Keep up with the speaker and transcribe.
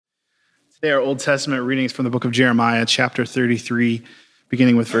They are Old Testament readings from the book of Jeremiah, chapter 33,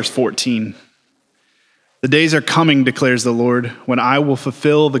 beginning with verse 14. The days are coming, declares the Lord, when I will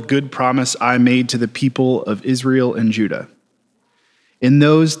fulfill the good promise I made to the people of Israel and Judah. In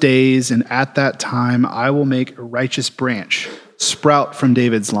those days and at that time, I will make a righteous branch sprout from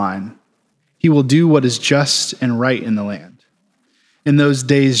David's line. He will do what is just and right in the land. In those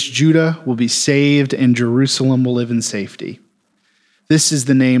days, Judah will be saved and Jerusalem will live in safety. This is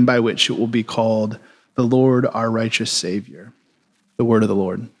the name by which it will be called, the Lord our righteous Savior. The word of the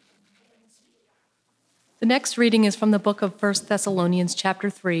Lord. The next reading is from the book of 1 Thessalonians chapter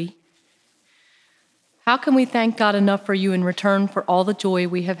 3. How can we thank God enough for you in return for all the joy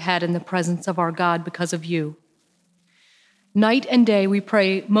we have had in the presence of our God because of you? Night and day we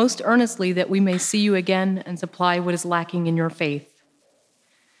pray most earnestly that we may see you again and supply what is lacking in your faith.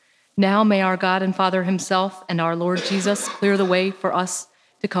 Now may our God and Father himself and our Lord Jesus clear the way for us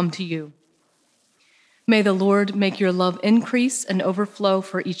to come to you. May the Lord make your love increase and overflow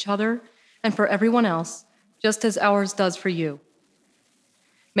for each other and for everyone else, just as ours does for you.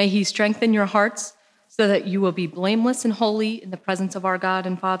 May he strengthen your hearts so that you will be blameless and holy in the presence of our God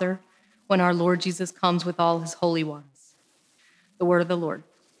and Father when our Lord Jesus comes with all his holy ones. The word of the Lord.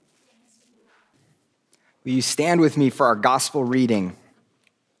 Will you stand with me for our gospel reading?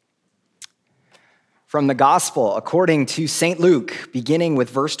 From the gospel according to St. Luke, beginning with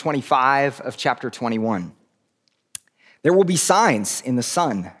verse 25 of chapter 21. There will be signs in the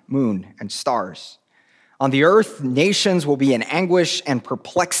sun, moon, and stars. On the earth, nations will be in anguish and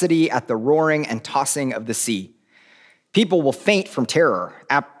perplexity at the roaring and tossing of the sea. People will faint from terror,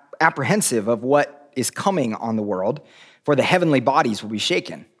 apprehensive of what is coming on the world, for the heavenly bodies will be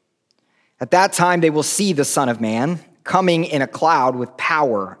shaken. At that time, they will see the Son of Man coming in a cloud with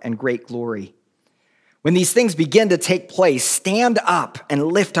power and great glory. When these things begin to take place, stand up and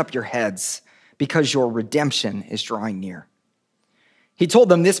lift up your heads, because your redemption is drawing near. He told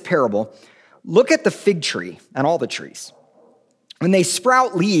them this parable: look at the fig tree and all the trees. When they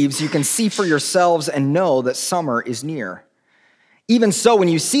sprout leaves, you can see for yourselves and know that summer is near. Even so, when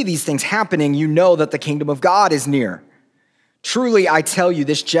you see these things happening, you know that the kingdom of God is near. Truly, I tell you,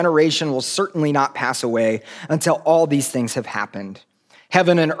 this generation will certainly not pass away until all these things have happened.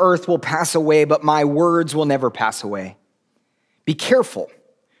 Heaven and earth will pass away, but my words will never pass away. Be careful,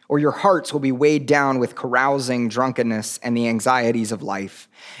 or your hearts will be weighed down with carousing, drunkenness, and the anxieties of life.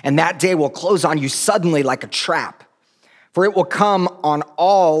 And that day will close on you suddenly like a trap, for it will come on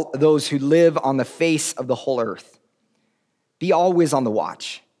all those who live on the face of the whole earth. Be always on the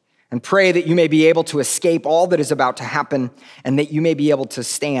watch, and pray that you may be able to escape all that is about to happen, and that you may be able to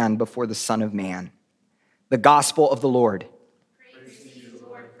stand before the Son of Man. The gospel of the Lord.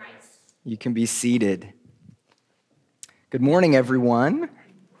 You can be seated. Good morning, everyone.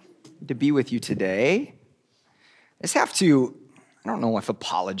 Good to be with you today. I just have to, I don't know if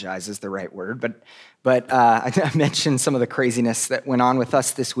apologize is the right word, but I mentioned some of the craziness that went on with us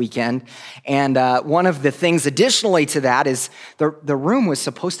this weekend. And one of the things additionally to that is the room was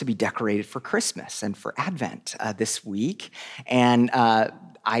supposed to be decorated for Christmas and for Advent this week. And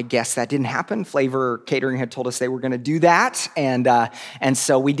I guess that didn't happen. Flavor Catering had told us they were going to do that, and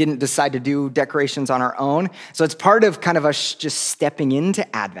so we didn't decide to do decorations on our own. So it's part of kind of us just stepping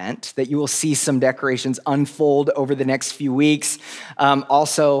into Advent that you will see some decorations unfold over the next few weeks.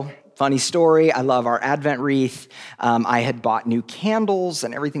 Also, funny story, I love our Advent wreath. I had bought new candles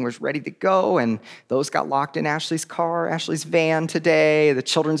and everything was ready to go, and those got locked in Ashley's car, Ashley's van today. The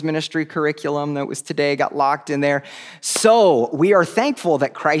children's ministry curriculum that was today got locked in there. So we are thankful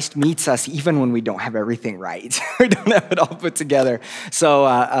that Christ meets us even when we don't have everything right. We don't have it all put together.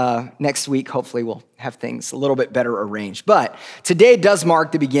 So next week, hopefully we'll have things a little bit better arranged. But today does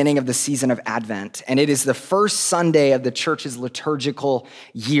mark the beginning of the season of Advent, and it is the first Sunday of the church's liturgical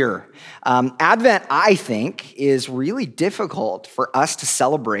year. Advent, I think, is really difficult for us to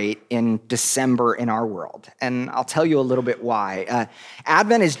celebrate in December in our world, and I'll tell you a little bit why.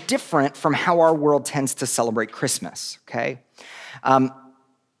 Advent is different from how our world tends to celebrate Christmas, okay?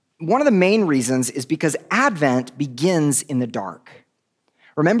 One of the main reasons is because Advent begins in the dark.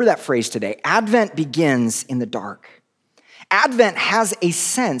 Remember that phrase today. Advent begins in the dark. Advent has a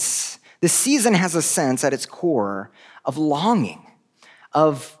sense, the season has a sense at its core of longing,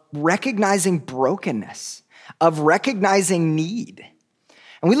 of recognizing brokenness, of recognizing need.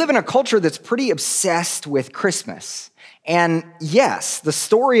 And we live in a culture that's pretty obsessed with Christmas. And yes, the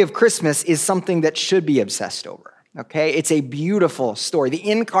story of Christmas is something that should be obsessed over. Okay, it's a beautiful story. The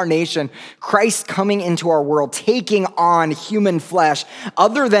incarnation, Christ coming into our world, taking on human flesh.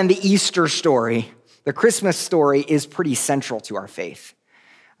 Other than the Easter story, the Christmas story is pretty central to our faith.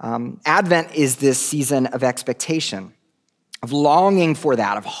 Advent is this season of expectation, of longing for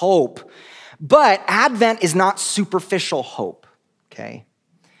that, of hope. But Advent is not superficial hope, okay?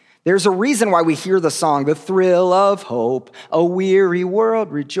 There's a reason why we hear the song, "The thrill of hope, a weary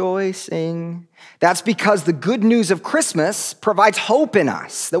world rejoicing." That's because the good news of Christmas provides hope in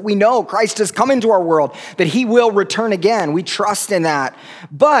us, that we know Christ has come into our world, that he will return again. We trust in that.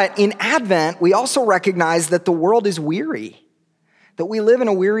 But in Advent, we also recognize that the world is weary, that we live in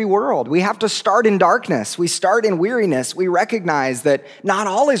a weary world. We have to start in darkness. We start in weariness. We recognize that not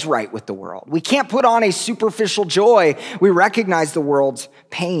all is right with the world. We can't put on a superficial joy. We recognize the world's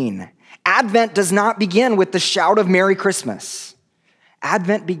pain. Advent does not begin with the shout of Merry Christmas.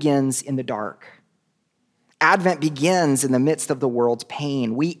 Advent begins in the dark. Advent begins in the midst of the world's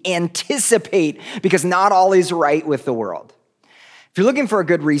pain. We anticipate because not all is right with the world. If you're looking for a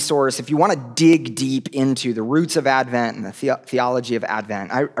good resource, if you want to dig deep into the roots of Advent and the theology of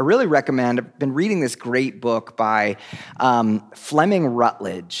Advent, I really recommend, I've been reading this great book by Fleming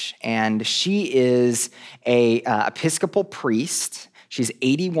Rutledge, and she is a Episcopal priest. She's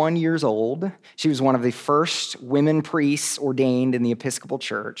 81 years old. She was one of the first women priests ordained in the Episcopal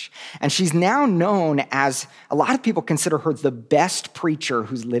Church, and she's now known as, a lot of people consider her the best preacher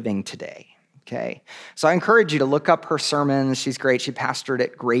who's living today. Okay, so I encourage you to look up her sermons. She's great. She pastored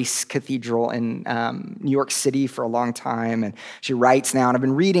at Grace Cathedral in New York City for a long time, and she writes now, and I've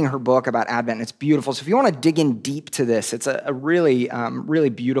been reading her book about Advent, and it's beautiful. So if you want to dig in deep to this, it's a really, really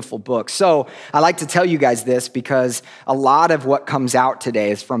beautiful book. So I like to tell you guys this because a lot of what comes out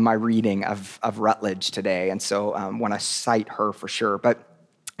today is from my reading of Rutledge today, and so I want to cite her for sure. But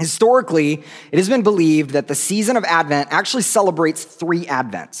historically, it has been believed that the season of Advent actually celebrates 3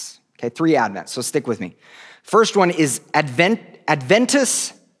 Advents. Okay, 3 Advents, so stick with me. First one is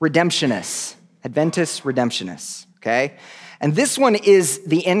Adventus Redemptionis. Adventus Redemptionis, okay? And this one is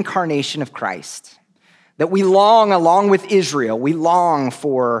the incarnation of Christ. That we long, along with Israel, we long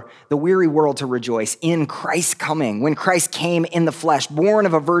for the weary world to rejoice in Christ's coming. When Christ came in the flesh, born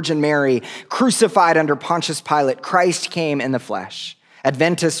of a Virgin Mary, crucified under Pontius Pilate, Christ came in the flesh.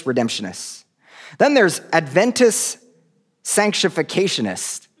 Adventus Redemptionis. Then there's Adventus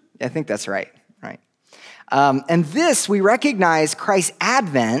Sanctificationis. I think that's right? And this, we recognize Christ's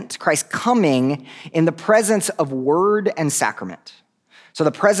advent, Christ's coming in the presence of word and sacrament. So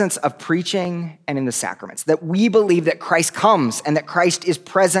the presence of preaching and in the sacraments, that we believe that Christ comes and that Christ is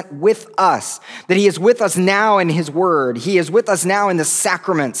present with us, that he is with us now in his word. He is with us now in the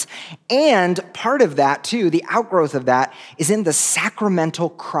sacraments. And part of that too, the outgrowth of that, is in the sacramental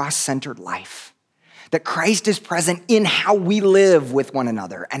cross-centered life. That Christ is present in how we live with one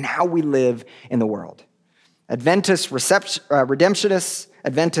another and how we live in the world. Adventus Redemptionis,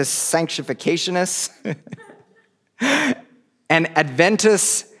 Adventus Sanctificationis, and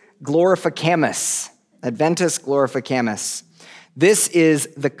Adventus Glorificamus. Adventus Glorificamus. This is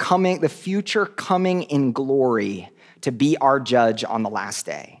the future coming in glory to be our judge on the last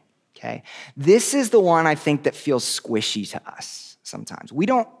day. Okay? This is the one I think that feels squishy to us. Sometimes. We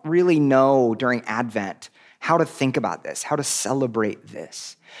don't really know during Advent how to think about this, how to celebrate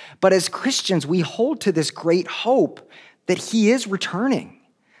this. But as Christians, we hold to this great hope that he is returning,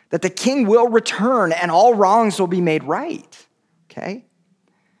 that the king will return and all wrongs will be made right, okay?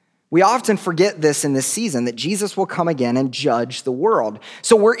 We often forget this in this season, that Jesus will come again and judge the world.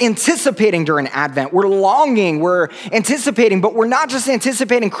 So we're anticipating during Advent. We're longing, we're anticipating, but we're not just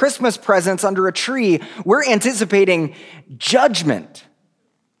anticipating Christmas presents under a tree. We're anticipating judgment.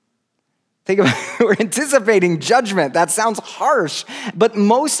 Think about it. We're anticipating judgment. That sounds harsh, but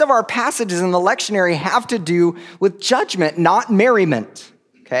most of our passages in the lectionary have to do with judgment, not merriment,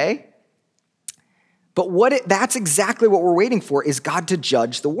 okay? But that's exactly what we're waiting for, is God to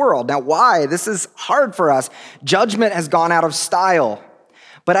judge the world. Now, why? This is hard for us. Judgment has gone out of style.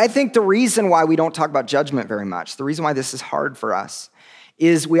 But I think the reason why we don't talk about judgment very much, the reason why this is hard for us,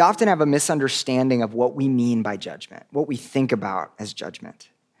 is we often have a misunderstanding of what we mean by judgment, what we think about as judgment.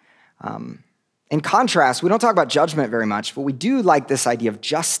 In contrast, we don't talk about judgment very much, but we do like this idea of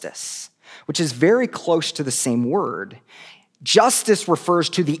justice, which is very close to the same word. Justice refers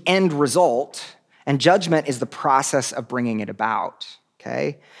to the end result, and judgment is the process of bringing it about,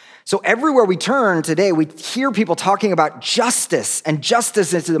 okay? So everywhere we turn today, we hear people talking about justice, and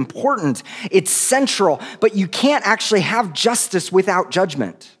justice is important. It's central, but you can't actually have justice without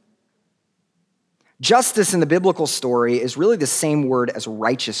judgment. Justice in the biblical story is really the same word as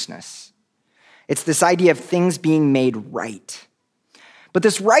righteousness. It's this idea of things being made right. But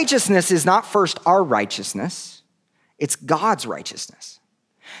this righteousness is not first our righteousness, it's God's righteousness.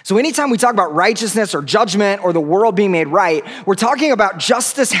 So anytime we talk about righteousness or judgment or the world being made right, we're talking about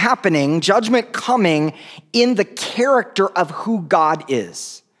justice happening, judgment coming in the character of who God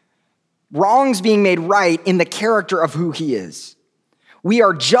is. Wrongs being made right in the character of who he is. We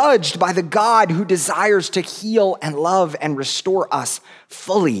are judged by the God who desires to heal and love and restore us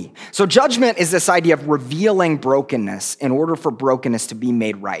fully. So judgment is this idea of revealing brokenness in order for brokenness to be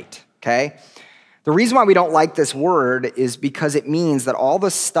made right, okay? The reason why we don't like this word is because it means that all the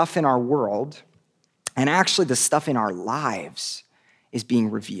stuff in our world, and actually the stuff in our lives, is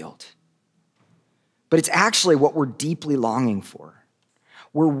being revealed. But it's actually what we're deeply longing for.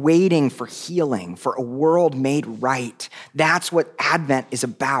 We're waiting for healing, for a world made right. That's what Advent is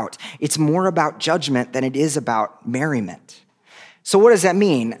about. It's more about judgment than it is about merriment. So what does that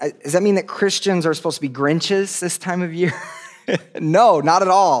mean? Does that mean that Christians are supposed to be Grinches this time of year? No, not at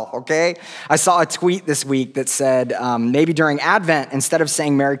all, okay? I saw a tweet this week that said, maybe during Advent, instead of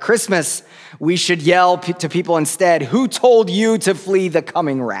saying Merry Christmas, we should yell to people instead, who told you to flee the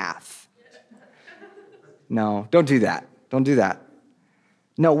coming wrath? No, don't do that. Don't do that.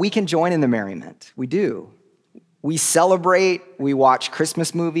 No, we can join in the merriment. We do. We celebrate. We watch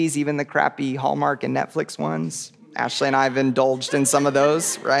Christmas movies, even the crappy Hallmark and Netflix ones. Ashley and I have indulged in some of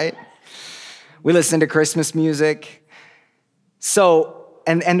those, right? We listen to Christmas music. So,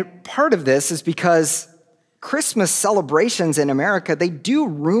 and part of this is because Christmas celebrations in America, they do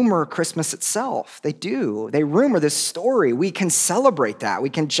rumor Christmas itself. They do. They rumor this story. We can celebrate that.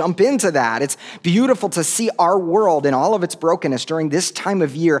 We can jump into that. It's beautiful to see our world in all of its brokenness during this time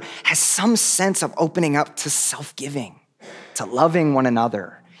of year has some sense of opening up to self-giving, to loving one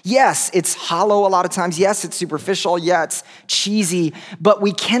another. Yes, it's hollow a lot of times. Yes, it's superficial. Yeah, it's cheesy. But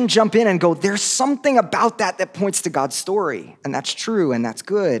we can jump in and go, there's something about that that points to God's story. And that's true, and that's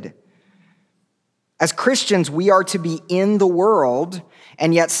good. As Christians, we are to be in the world,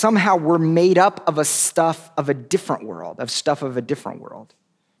 and yet somehow we're made up of stuff of a different world.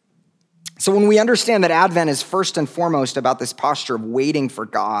 So when we understand that Advent is first and foremost about this posture of waiting for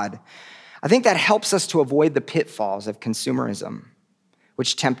God, I think that helps us to avoid the pitfalls of consumerism,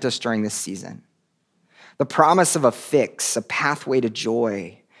 which tempt us during this season. The promise of a fix, a pathway to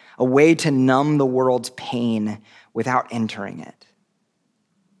joy, a way to numb the world's pain without entering it.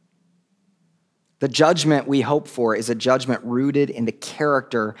 The judgment we hope for is a judgment rooted in the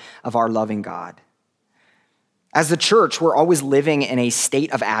character of our loving God. As the church, we're always living in a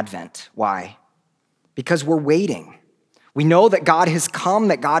state of Advent. Why? Because we're waiting. We know that God has come,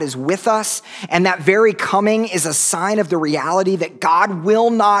 that God is with us, and that very coming is a sign of the reality that God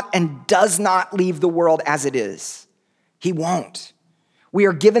will not and does not leave the world as it is. He won't. We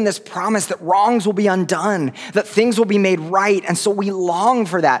are given this promise that wrongs will be undone, that things will be made right, and so we long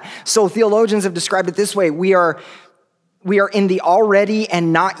for that. So theologians have described it this way: we are in the already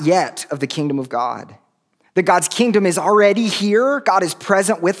and not yet of the kingdom of God. That God's kingdom is already here, God is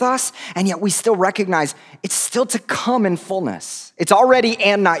present with us, and yet we still recognize it's still to come in fullness. It's already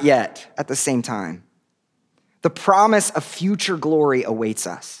and not yet at the same time. The promise of future glory awaits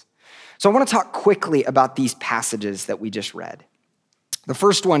us. So I want to talk quickly about these passages that we just read. The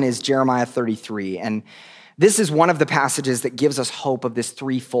first one is Jeremiah 33, and this is one of the passages that gives us hope of this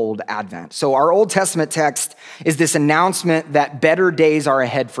threefold Advent. So our Old Testament text is this announcement that better days are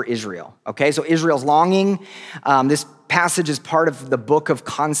ahead for Israel, okay? So Israel's longing. This passage is part of the book of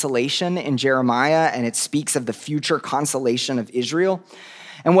consolation in Jeremiah, and it speaks of the future consolation of Israel.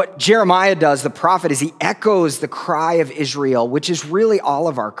 And what Jeremiah does, the prophet, is he echoes the cry of Israel, which is really all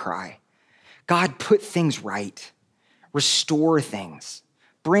of our cry. God, put things right. Restore things,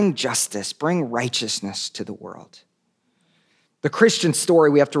 bring justice, bring righteousness to the world. The Christian story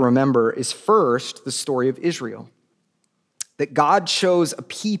we have to remember is first the story of Israel, that God chose a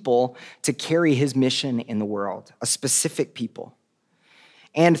people to carry his mission in the world, a specific people.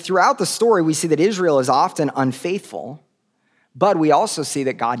 And throughout the story, we see that Israel is often unfaithful, but we also see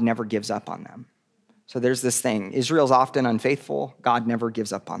that God never gives up on them. So there's this thing, Israel's often unfaithful, God never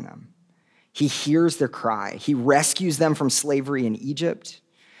gives up on them. He hears their cry. He rescues them from slavery in Egypt.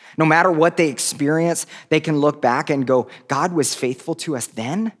 No matter what they experience, they can look back and go, God was faithful to us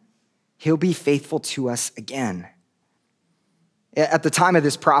then. He'll be faithful to us again. At the time of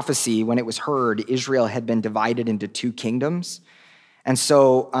this prophecy, when it was heard, Israel had been divided into two kingdoms. And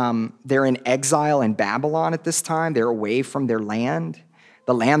so they're in exile in Babylon at this time. They're away from their land,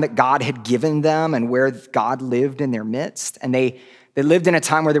 the land that God had given them and where God lived in their midst. And they They lived in a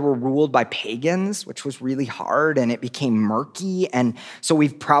time where they were ruled by pagans, which was really hard, and it became murky. And so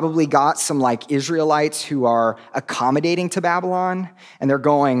we've probably got some like Israelites who are accommodating to Babylon, and they're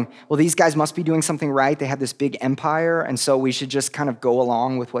going, well, these guys must be doing something right. They have this big empire, and so we should just kind of go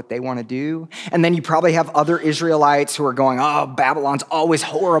along with what they want to do. And then you probably have other Israelites who are going, oh, Babylon's always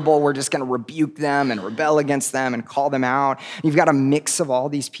horrible. We're just going to rebuke them and rebel against them and call them out. You've got a mix of all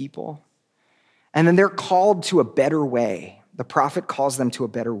these people. And then they're called to a better way. The prophet calls them to a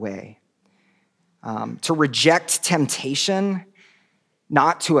better way, to reject temptation,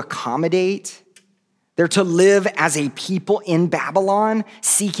 not to accommodate. They're to live as a people in Babylon,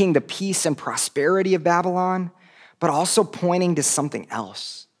 seeking the peace and prosperity of Babylon, but also pointing to something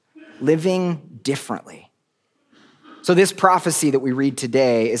else, living differently. So this prophecy that we read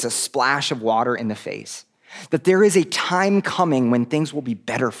today is a splash of water in the face, that there is a time coming when things will be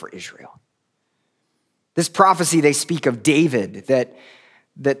better for Israel. This prophecy, they speak of David, that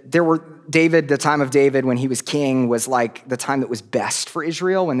the time of David when he was king was like the time that was best for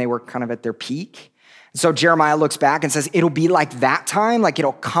Israel when they were kind of at their peak. So Jeremiah looks back and says, it'll be like that time, like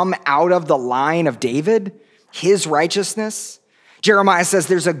it'll come out of the line of David, his righteousness. Jeremiah says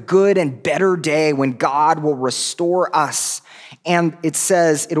there's a good and better day when God will restore us. And it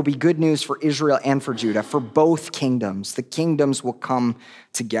says it'll be good news for Israel and for Judah, for both kingdoms. The kingdoms will come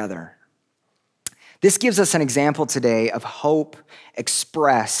together. This gives us an example today of hope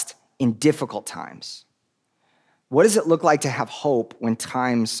expressed in difficult times. What does it look like to have hope when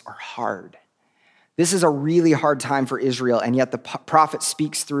times are hard? This is a really hard time for Israel, and yet the prophet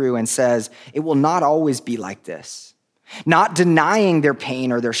speaks through and says, it will not always be like this. Not denying their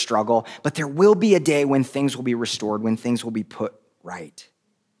pain or their struggle, but there will be a day when things will be restored, when things will be put right.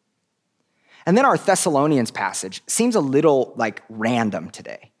 And then our Thessalonians passage seems a little like random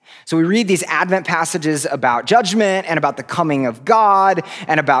today. So we read these Advent passages about judgment and about the coming of God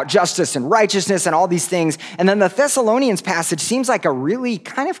and about justice and righteousness and all these things. And then the Thessalonians passage seems like a really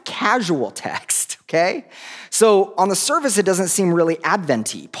kind of casual text, okay? So on the surface, it doesn't seem really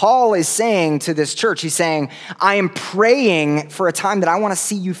Advent-y. Paul is saying to this church, he's saying, I am praying for a time that I want to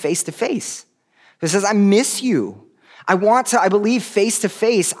see you face to face. He says, I miss you. I believe face to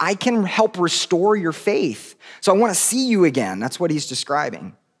face, I can help restore your faith. So I want to see you again. That's what he's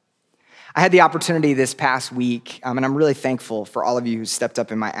describing. I had the opportunity this past week, and I'm really thankful for all of you who stepped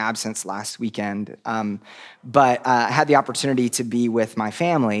up in my absence last weekend, but I had the opportunity to be with my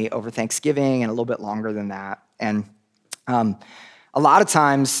family over Thanksgiving and a little bit longer than that. And a lot of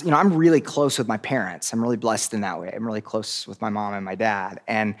times, I'm really close with my parents. I'm really blessed in that way. I'm really close with my mom and my dad.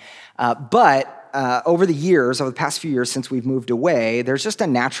 And but over the past few years since we've moved away, there's just a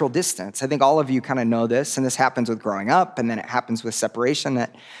natural distance. I think all of you kind of know this, and this happens with growing up, and then it happens with separation,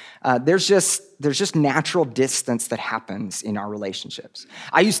 that there's just natural distance that happens in our relationships.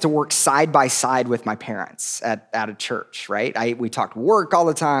 I used to work side by side with my parents at a church, right? We talked work all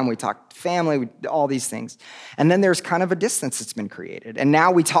the time, we talked family, all these things. And then there's kind of a distance that's been created. And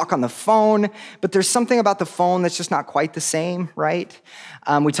now we talk on the phone, but there's something about the phone that's just not quite the same, right?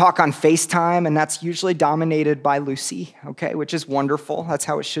 We talk on FaceTime, and that's usually dominated by Lucy, okay, which is wonderful. That's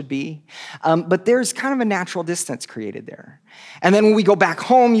how it should be. But there's kind of a natural distance created there. And then when we go back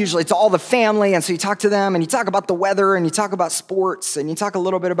home, usually it's all the family, and so you talk to them, and you talk about the weather, and you talk about sports, and you talk a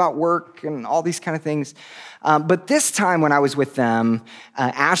little bit about work, and all these kind of things. But this time when I was with them,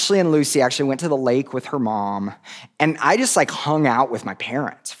 Ashley and Lucy actually went to the lake with her mom, and I just hung out with my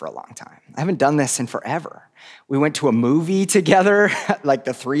parents for a long time. I haven't done this in forever. We went to a movie together, like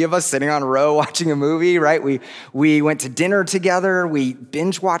the three of us sitting on a row watching a movie, right? We went to dinner together. We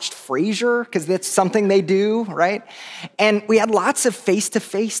binge watched Frasier because that's something they do, right? And we had lots of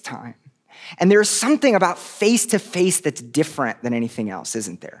face-to-face time. And there's something about face-to-face that's different than anything else,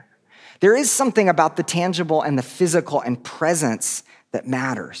 isn't there? There is something about the tangible and the physical and presence that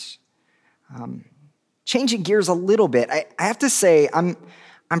matters. Changing gears a little bit, I have to say I'm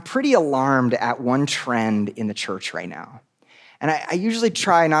pretty alarmed at one trend in the church right now. And I usually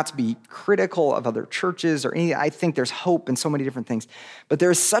try not to be critical of other churches or anything. I think there's hope in so many different things. But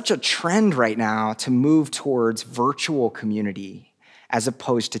there's such a trend right now to move towards virtual community as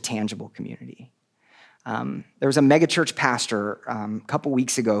opposed to tangible community. There was a megachurch pastor a couple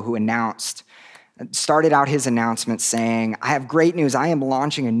weeks ago who started out his announcement saying, I have great news. I am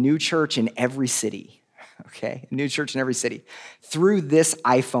launching a new church in every city. Okay, a new church in every city through this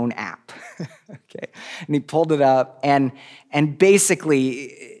iPhone app. Okay, and he pulled it up, and basically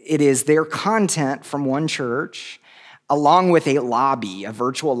it is their content from one church along with a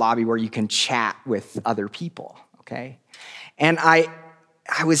virtual lobby where you can chat with other people. Okay, and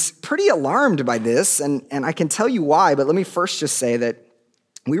I was pretty alarmed by this, and I can tell you why, but let me first just say that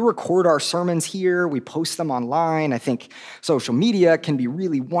we record our sermons here, we post them online. I think social media can be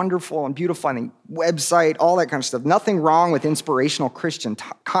really wonderful and beautiful. I think website, all that kind of stuff. Nothing wrong with inspirational Christian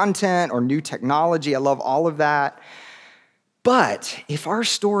content or new technology. I love all of that. But if our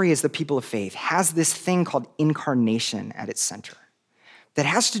story as the people of faith has this thing called incarnation at its center, that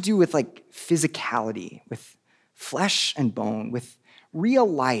has to do with like physicality, with flesh and bone, with real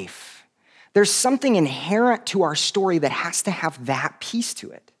life, there's something inherent to our story that has to have that piece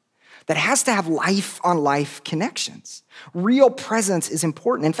to it, that has to have life-on-life connections. Real presence is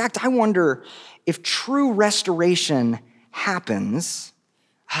important. In fact, I wonder if true restoration happens,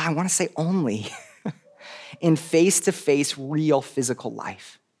 I want to say only, in face-to-face real physical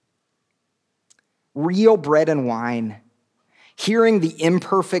life. Real bread and wine, hearing the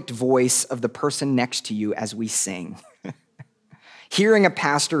imperfect voice of the person next to you as we sing. Hearing a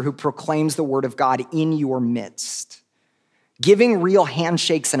pastor who proclaims the word of God in your midst, giving real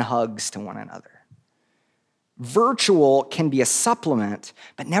handshakes and hugs to one another. Virtual can be a supplement,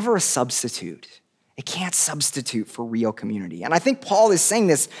 but never a substitute. It can't substitute for real community. And I think Paul is saying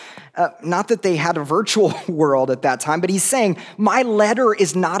this, not that they had a virtual world at that time, but he's saying, my letter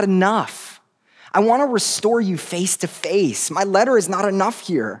is not enough. I want to restore you face to face. My letter is not enough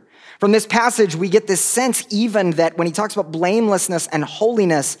here. From this passage, we get this sense even that when he talks about blamelessness and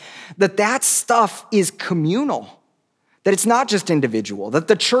holiness, that stuff is communal, that it's not just individual, that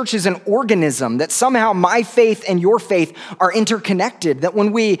the church is an organism, that somehow my faith and your faith are interconnected, that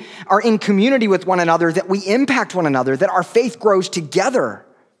when we are in community with one another, that we impact one another, that our faith grows together.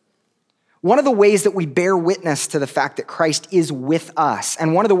 One of the ways that we bear witness to the fact that Christ is with us,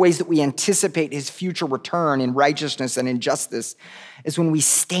 and one of the ways that we anticipate his future return in righteousness and in justice, is when we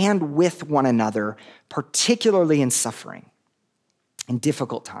stand with one another, particularly in suffering, in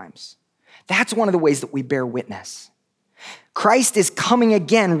difficult times. That's one of the ways that we bear witness. Christ is coming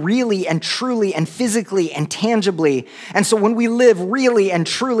again really and truly and physically and tangibly. And so when we live really and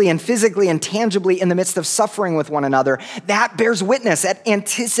truly and physically and tangibly in the midst of suffering with one another, that bears witness, that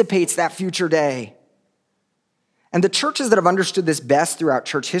anticipates that future day. And the churches that have understood this best throughout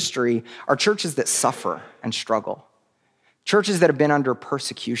church history are churches that suffer and struggle, churches that have been under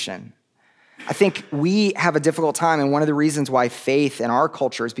persecution. I think we have a difficult time, and one of the reasons why faith in our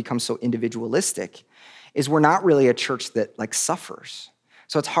culture has become so individualistic is we're not really a church that suffers.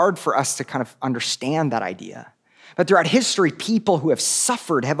 So it's hard for us to kind of understand that idea. But throughout history, people who have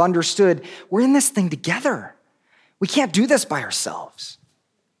suffered have understood we're in this thing together. We can't do this by ourselves.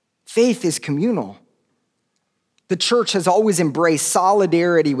 Faith is communal. The church has always embraced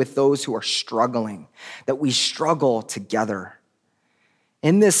solidarity with those who are struggling, that we struggle together.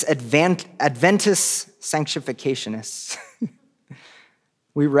 In this Adventist sanctificationists,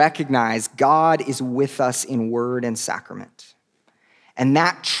 we recognize God is with us in word and sacrament. And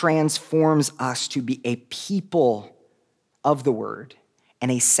that transforms us to be a people of the word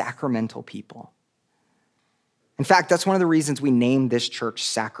and a sacramental people. In fact, that's one of the reasons we named this church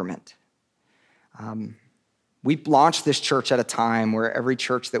Sacrament. We launched this church at a time where every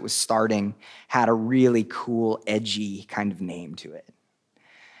church that was starting had a really cool, edgy kind of name to it.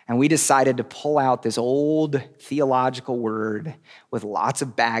 And we decided to pull out this old theological word with lots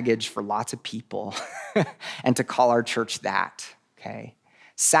of baggage for lots of people and to call our church that, okay?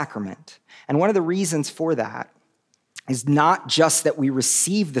 Sacrament. And one of the reasons for that is not just that we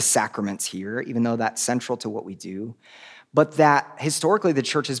receive the sacraments here, even though that's central to what we do, but that historically the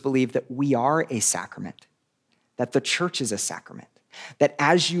church has believed that we are a sacrament, that the church is a sacrament. That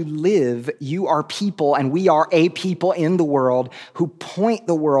as you live, you are people, and we are a people in the world who point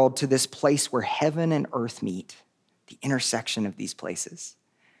the world to this place where heaven and earth meet, the intersection of these places.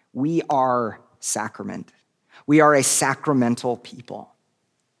 We are sacrament. We are a sacramental people.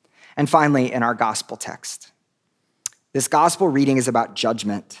 And finally, in our gospel text, this gospel reading is about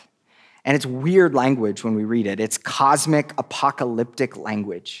judgment, and it's weird language when we read it. It's cosmic, apocalyptic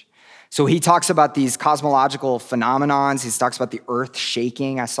language. So he talks about these cosmological phenomenons. He talks about the earth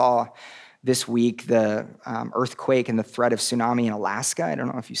shaking. I saw this week the earthquake and the threat of tsunami in Alaska. I don't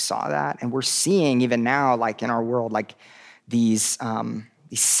know if you saw that. And we're seeing even now, in our world, these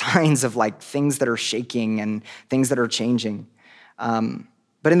signs of things that are shaking and things that are changing.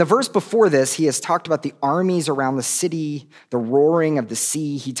 But in the verse before this, he has talked about the armies around the city, the roaring of the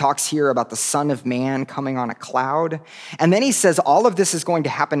sea. He talks here about the Son of Man coming on a cloud. And then he says all of this is going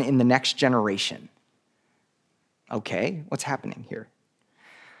to happen in the next generation. Okay, what's happening here?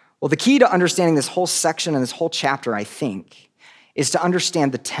 Well, the key to understanding this whole section and this whole chapter, I think, is to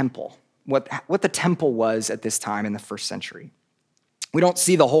understand the temple, what the temple was at this time in the first century. We don't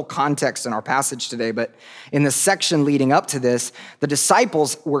see the whole context in our passage today, but in the section leading up to this, the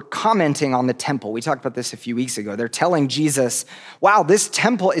disciples were commenting on the temple. We talked about this a few weeks ago. They're telling Jesus, wow, this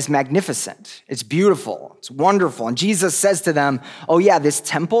temple is magnificent. It's beautiful. It's wonderful. And Jesus says to them, oh yeah, this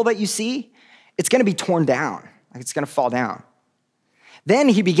temple that you see, it's going to be torn down. Like it's going to fall down. Then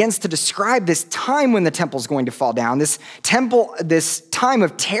he begins to describe this time when the temple is going to fall down, this time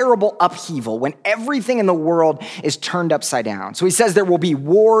of terrible upheaval when everything in the world is turned upside down. So he says there will be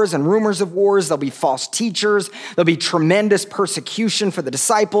wars and rumors of wars. There'll be false teachers. There'll be tremendous persecution for the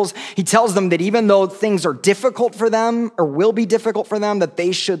disciples. He tells them that even though things are difficult for them or will be difficult for them, that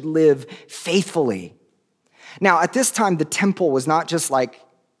they should live faithfully. Now, at this time, the temple was not just like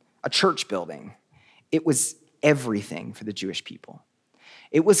a church building. It was everything for the Jewish people.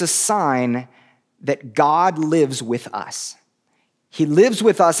 It was a sign that God lives with us. He lives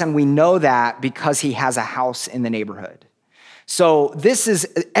with us, and we know that because he has a house in the neighborhood. So this is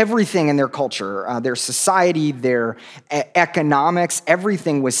everything in their culture, their society, their economics,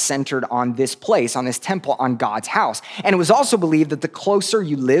 everything was centered on this place, on this temple, on God's house. And it was also believed that the closer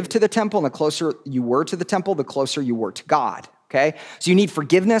you lived to the temple and the closer you were to the temple, the closer you were to God. Okay? So you need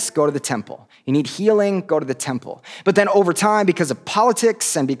forgiveness, go to the temple. You need healing, go to the temple. But then over time, because of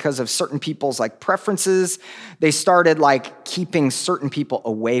politics and because of certain people's like preferences, they started like keeping certain people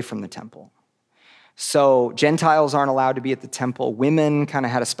away from the temple. So Gentiles aren't allowed to be at the temple. Women kind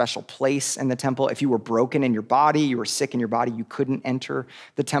of had a special place in the temple. If you were broken in your body, you were sick in your body, you couldn't enter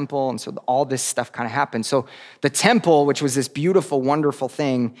the temple. And so all this stuff kind of happened. So the temple, which was this beautiful, wonderful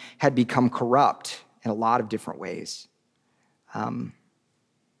thing, had become corrupt in a lot of different ways. And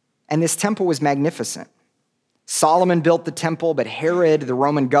this temple was magnificent. Solomon built the temple, but Herod, the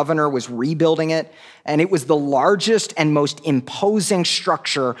Roman governor, was rebuilding it. And it was the largest and most imposing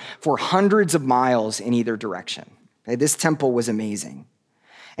structure for hundreds of miles in either direction. Okay, this temple was amazing.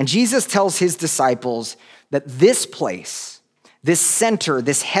 And Jesus tells his disciples that this place, this center,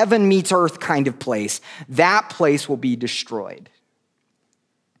 this heaven meets earth kind of place, that place will be destroyed.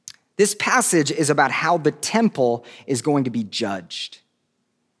 This passage is about how the temple is going to be judged.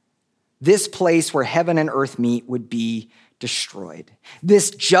 This place where heaven and earth meet would be destroyed. This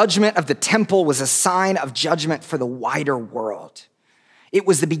judgment of the temple was a sign of judgment for the wider world. It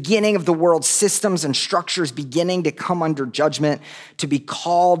was the beginning of the world's systems and structures beginning to come under judgment, to be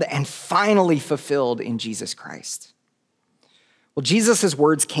called and finally fulfilled in Jesus Christ. Well, Jesus'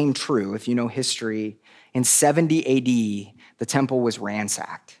 words came true. If you know history, in 70 AD, the temple was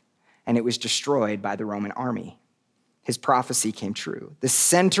ransacked and it was destroyed by the Roman army. His prophecy came true. The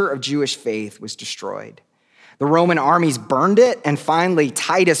center of Jewish faith was destroyed. The Roman armies burned it, and finally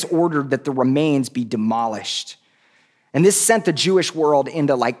Titus ordered that the remains be demolished. And this sent the Jewish world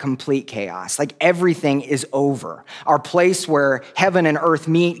into like complete chaos. Like everything is over. Our place where heaven and earth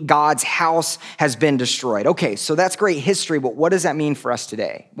meet, God's house, has been destroyed. Okay, so that's great history, but what does that mean for us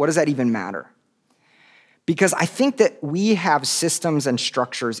today? What does that even matter? Because I think that we have systems and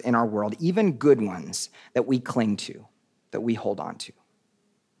structures in our world, even good ones, that we cling to, that we hold on to.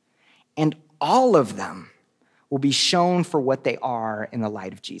 And all of them will be shown for what they are in the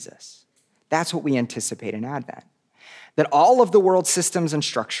light of Jesus. That's what we anticipate in Advent. That all of the world's systems and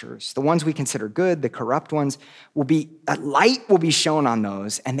structures, the ones we consider good, the corrupt ones, a light will be shown on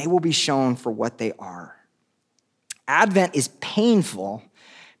those, and they will be shown for what they are. Advent is painful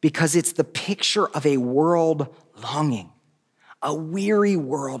because it's the picture of a world longing, a weary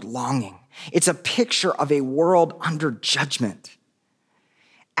world longing. It's a picture of a world under judgment.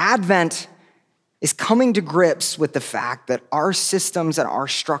 Advent is coming to grips with the fact that our systems and our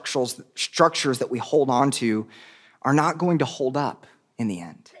structures that we hold on to are not going to hold up in the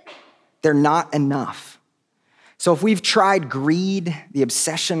end. They're not enough. So if we've tried greed, the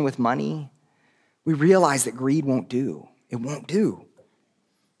obsession with money, we realize that greed won't do. It won't do.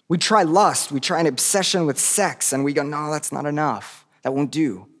 We try lust, we try an obsession with sex, and we go, no, that's not enough. That won't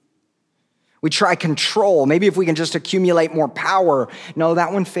do. We try control. Maybe if we can just accumulate more power. No,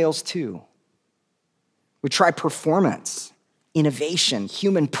 that one fails too. We try performance, innovation,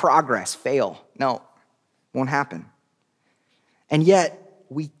 human progress, fail. No, won't happen. And yet,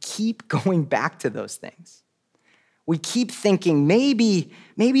 we keep going back to those things. We keep thinking, maybe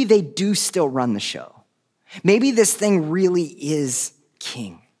they do still run the show. Maybe this thing really is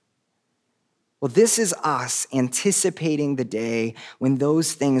king. Well, this is us anticipating the day when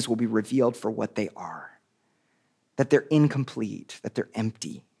those things will be revealed for what they are, that they're incomplete, that they're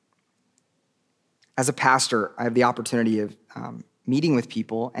empty. As a pastor, I have the opportunity of meeting with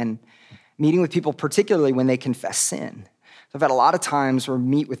people, and meeting with people particularly when they confess sin. So I've had a lot of times where I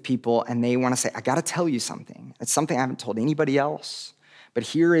meet with people and they want to say, I got to tell you something. It's something I haven't told anybody else. but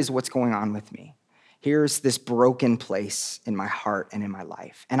here is what's going on with me. Here's this broken place in my heart and in my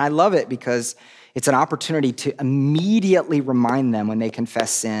life. And I love it because it's an opportunity to immediately remind them when they confess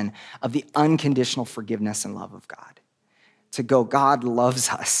sin of the unconditional forgiveness and love of God. To go, God loves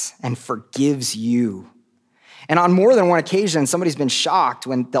us and forgives you. And on more than one occasion, somebody's been shocked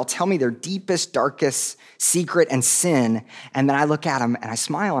when they'll tell me their deepest, darkest secret and sin, and then I look at them and I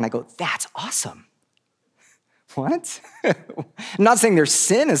smile and I go, that's awesome. What? I'm not saying their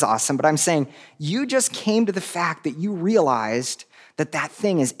sin is awesome, but I'm saying you just came to the fact that you realized that that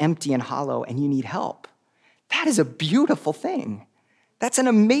thing is empty and hollow and you need help. That is a beautiful thing. That's an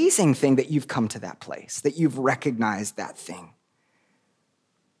amazing thing that you've come to that place, that you've recognized that thing,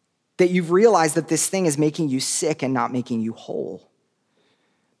 that you've realized that this thing is making you sick and not making you whole.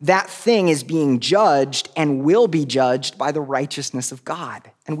 That thing is being judged and will be judged by the righteousness of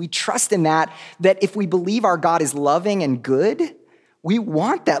God. And we trust in that if we believe our God is loving and good, we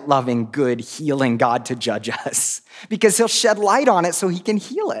want that loving, good, healing God to judge us because he'll shed light on it so he can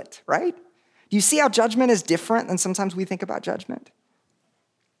heal it, right? Do you see how judgment is different than sometimes we think about judgment?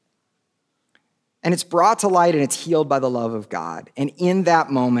 And it's brought to light and it's healed by the love of God. And in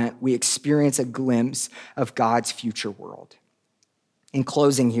that moment, we experience a glimpse of God's future world. In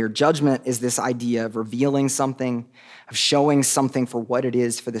closing here, judgment is this idea of revealing something, of showing something for what it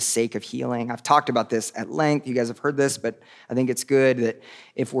is for the sake of healing. I've talked about this at length. You guys have heard this, but I think it's good that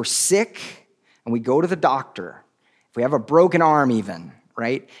if we're sick and we go to the doctor, if we have a broken arm even,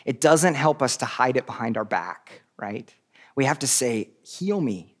 right, it doesn't help us to hide it behind our back, right? We have to say, heal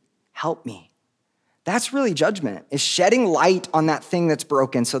me, help me. That's really judgment, is shedding light on that thing that's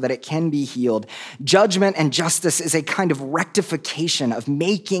broken so that it can be healed. Judgment and justice is a kind of rectification of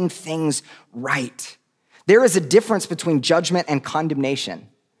making things right. There is a difference between judgment and condemnation.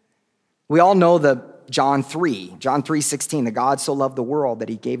 We all know the John 3:16, that God so loved the world that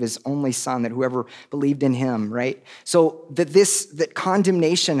he gave his only son, that whoever believed in him, right? So that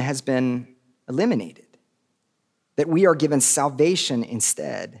condemnation has been eliminated, that we are given salvation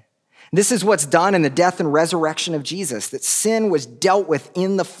instead. This is what's done in the death and resurrection of Jesus, that sin was dealt with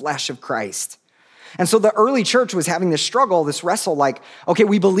in the flesh of Christ. And so the early church was having this struggle, this wrestle, like, okay,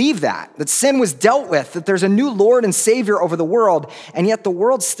 we believe that sin was dealt with, that there's a new Lord and Savior over the world, and yet the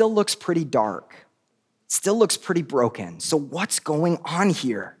world still looks pretty dark, still looks pretty broken. So what's going on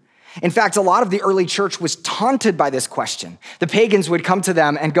here? In fact, a lot of the early church was taunted by this question. The pagans would come to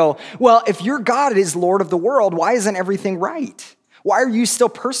them and go, well, if your God is Lord of the world, why isn't everything right? Why are you still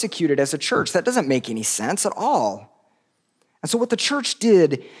persecuted as a church? That doesn't make any sense at all. And so what the church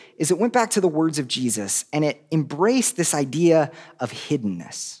did is it went back to the words of Jesus and it embraced this idea of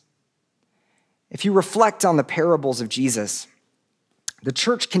hiddenness. If you reflect on the parables of Jesus, the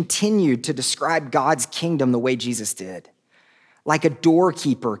church continued to describe God's kingdom the way Jesus did, like a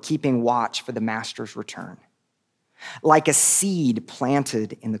doorkeeper keeping watch for the master's return, like a seed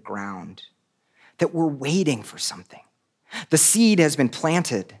planted in the ground, that we're waiting for something. The seed has been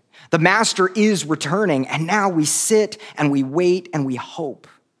planted. The master is returning, and now we sit and we wait and we hope.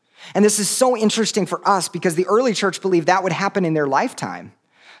 And this is so interesting for us because the early church believed that would happen in their lifetime.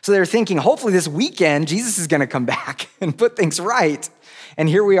 So they're thinking, hopefully this weekend, Jesus is going to come back and put things right. And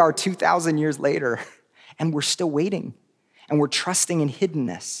here we are 2,000 years later, and we're still waiting, and we're trusting in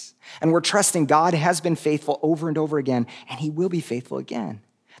hiddenness, and we're trusting God has been faithful over and over again, and he will be faithful again.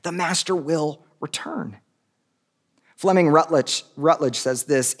 The master will return. Fleming Rutledge says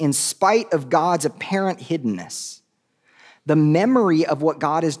this, in spite of God's apparent hiddenness, the memory of what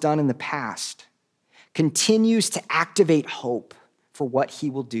God has done in the past continues to activate hope for what he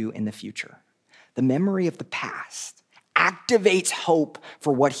will do in the future. The memory of the past activates hope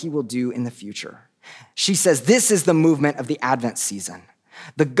for what he will do in the future. She says, this is the movement of the Advent season.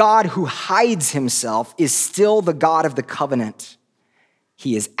 The God who hides himself is still the God of the covenant.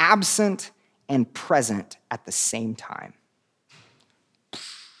 He is absent and present at the same time,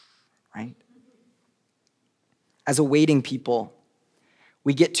 right? As a waiting people,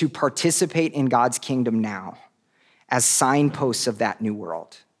 we get to participate in God's kingdom now as signposts of that new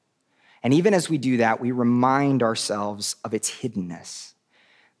world. And even as we do that, we remind ourselves of its hiddenness.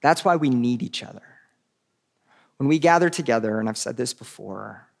 That's why we need each other. When we gather together, and I've said this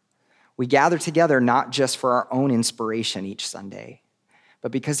before, we gather together not just for our own inspiration each Sunday,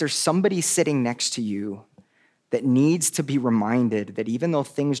 but because there's somebody sitting next to you that needs to be reminded that even though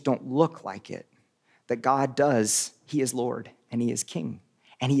things don't look like it, that God does, he is Lord and he is King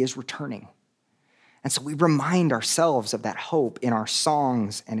and he is returning. And so we remind ourselves of that hope in our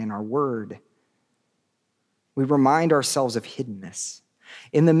songs and in our word. We remind ourselves of hiddenness.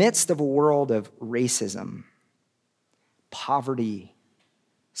 In the midst of a world of racism, poverty,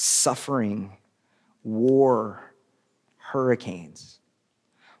 suffering, war, hurricanes.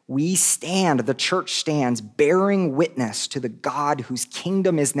 We stand, the church stands, bearing witness to the God whose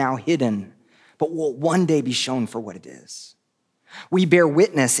kingdom is now hidden, but will one day be shown for what it is. We bear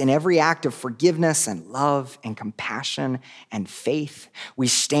witness in every act of forgiveness and love and compassion and faith. We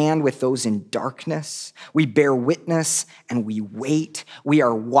stand with those in darkness. We bear witness and we wait. We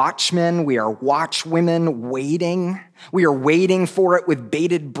are watchmen. We are watchwomen waiting. We are waiting for it with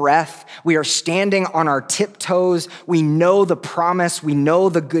bated breath. We are standing on our tiptoes. We know the promise. We know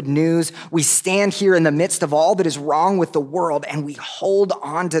the good news. We stand here in the midst of all that is wrong with the world, and we hold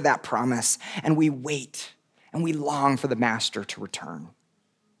on to that promise, and we wait. And we long for the master to return.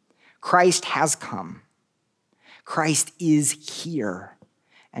 Christ has come. Christ is here.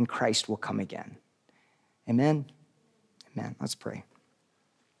 And Christ will come again. Amen? Amen. Let's pray.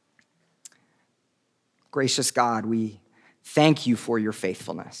 Gracious God, we thank you for your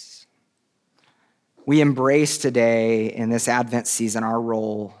faithfulness. We embrace today in this Advent season our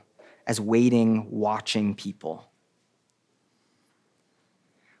role as waiting, watching people.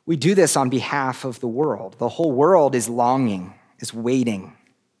 We do this on behalf of the world. The whole world is longing, is waiting.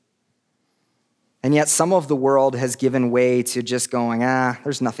 And yet some of the world has given way to just going,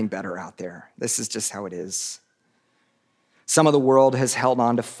 there's nothing better out there. This is just how it is. Some of the world has held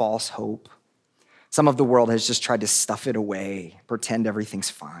on to false hope. Some of the world has just tried to stuff it away, pretend everything's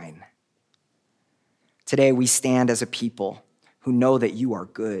fine. Today we stand as a people who know that you are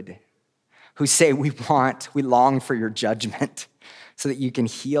good, who say we long for your judgment, so that you can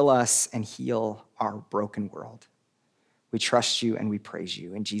heal us and heal our broken world. We trust you and we praise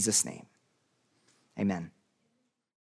you. In Jesus' name, amen.